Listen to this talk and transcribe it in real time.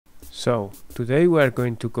So today we are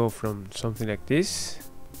going to go from something like this,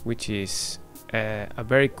 which is a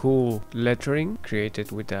very cool lettering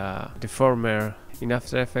created with a deformer in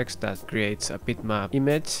After Effects that creates a bitmap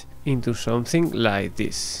image, into something like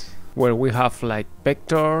this, where we have like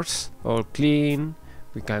vectors, all clean.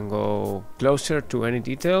 We can go closer to any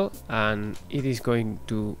detail and it is going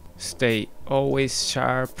to stay always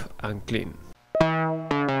sharp and clean.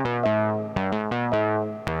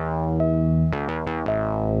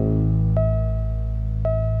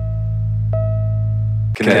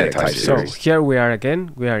 So here we are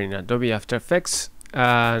again, we are in Adobe After Effects,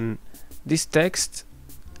 and this text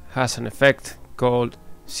has an effect called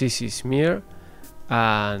CC Smear,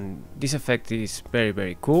 and this effect is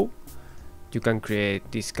very cool. You can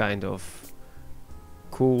create this kind of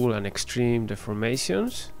cool and extreme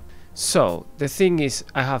deformations. So the thing is,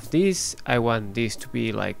 I have this, I want this to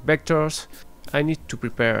be like vectors. I need to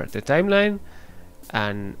prepare the timeline,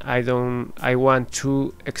 and I want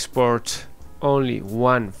to export only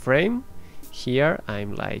one frame. Here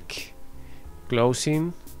I'm like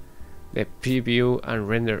closing the preview and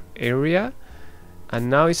render area, and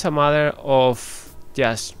now it's a matter of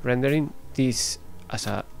just rendering this as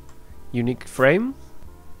a unique frame.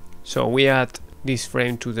 So we add this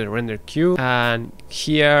frame to the render queue, and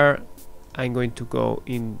here I'm going to go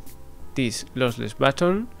in this lossless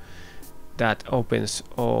button that opens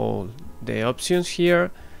all the options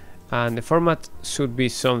here, and the format should be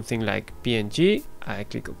something like PNG. I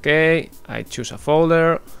click OK, I choose a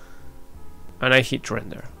folder, and I hit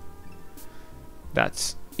render.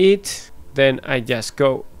 That's it. Then I just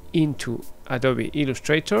go into Adobe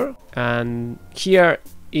Illustrator, and here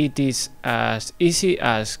it is as easy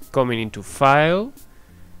as coming into File.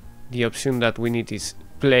 The option that we need is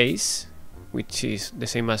Place, which is the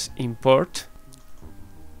same as Import.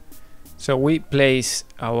 So we place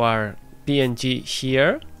our PNG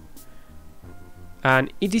here,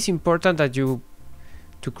 and it is important that to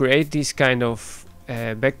create this kind of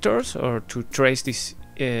vectors, or to trace these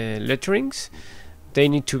letterings, they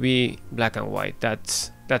need to be black and white.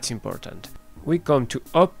 That's important. We come to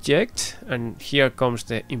Object, and here comes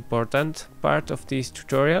the important part of this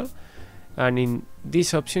tutorial. And in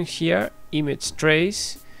this option here, Image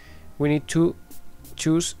Trace, we need to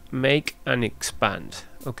choose Make and Expand.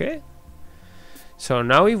 Okay. So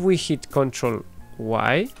now if we hit Ctrl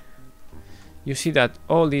Y, you see that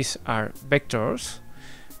all these are vectors,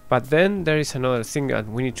 but then there is another thing that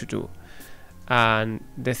we need to do, and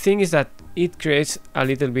the thing is that it creates a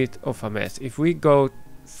little bit of a mess. If we go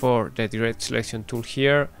for the direct selection tool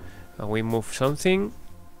here and we move something,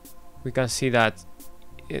 we can see that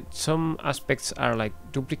some aspects are like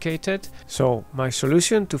duplicated. So my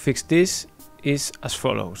solution to fix this is as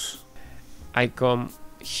follows. I come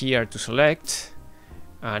here to select,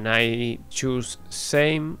 and I choose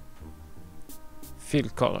same fill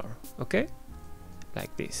color, okay,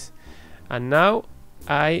 like this, and now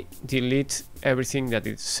I delete everything that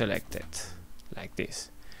is selected like this.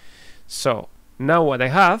 So now what I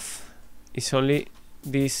have is only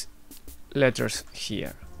these letters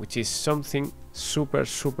here, which is something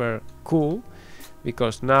super cool,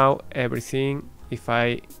 because now everything, if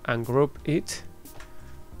I ungroup it,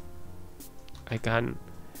 I can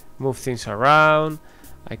move things around,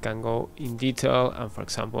 I can go in detail, and for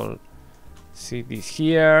example, see this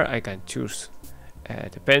here, I can choose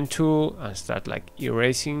the pen tool and start like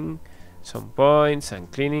erasing some points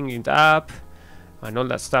and cleaning it up and all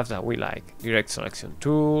that stuff that we like. Direct selection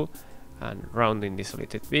tool and rounding the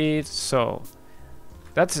selected bits. So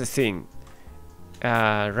that's the thing.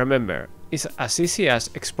 Remember, it's as easy as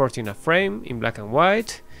exporting a frame in black and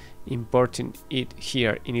white, importing it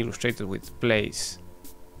here in Illustrator with Place,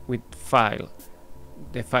 with File,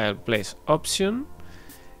 the File Place option,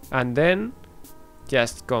 and then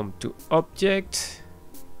just come to Object,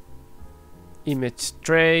 Image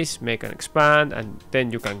Trace, Make and Expand, and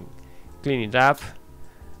then you can clean it up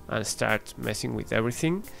and start messing with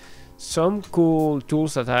everything. Some cool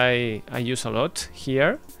tools that I use a lot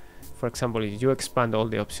here, for example, if you expand all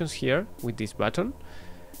the options here with this button,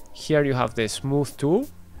 here you have the Smooth tool,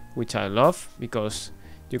 which I love because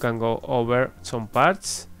you can go over some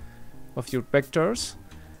parts of your vectors,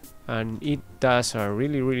 and it does a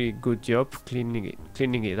really good job cleaning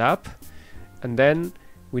it up. And then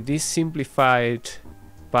with these simplified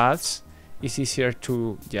paths, it's easier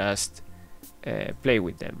to just play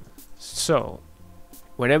with them. So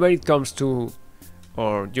whenever it comes to,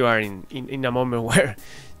 or you are in a moment where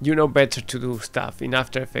you know better to do stuff in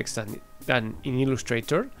After Effects than in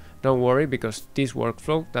Illustrator, don't worry, because this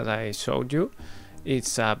workflow that I showed you,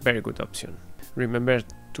 it's a very good option. Remember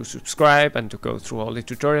to subscribe and to go through all the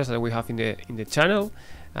tutorials that we have in the channel,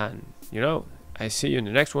 And I see you in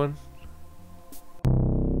the next one.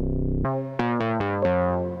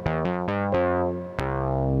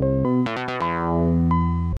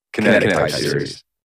 Kinetic type series.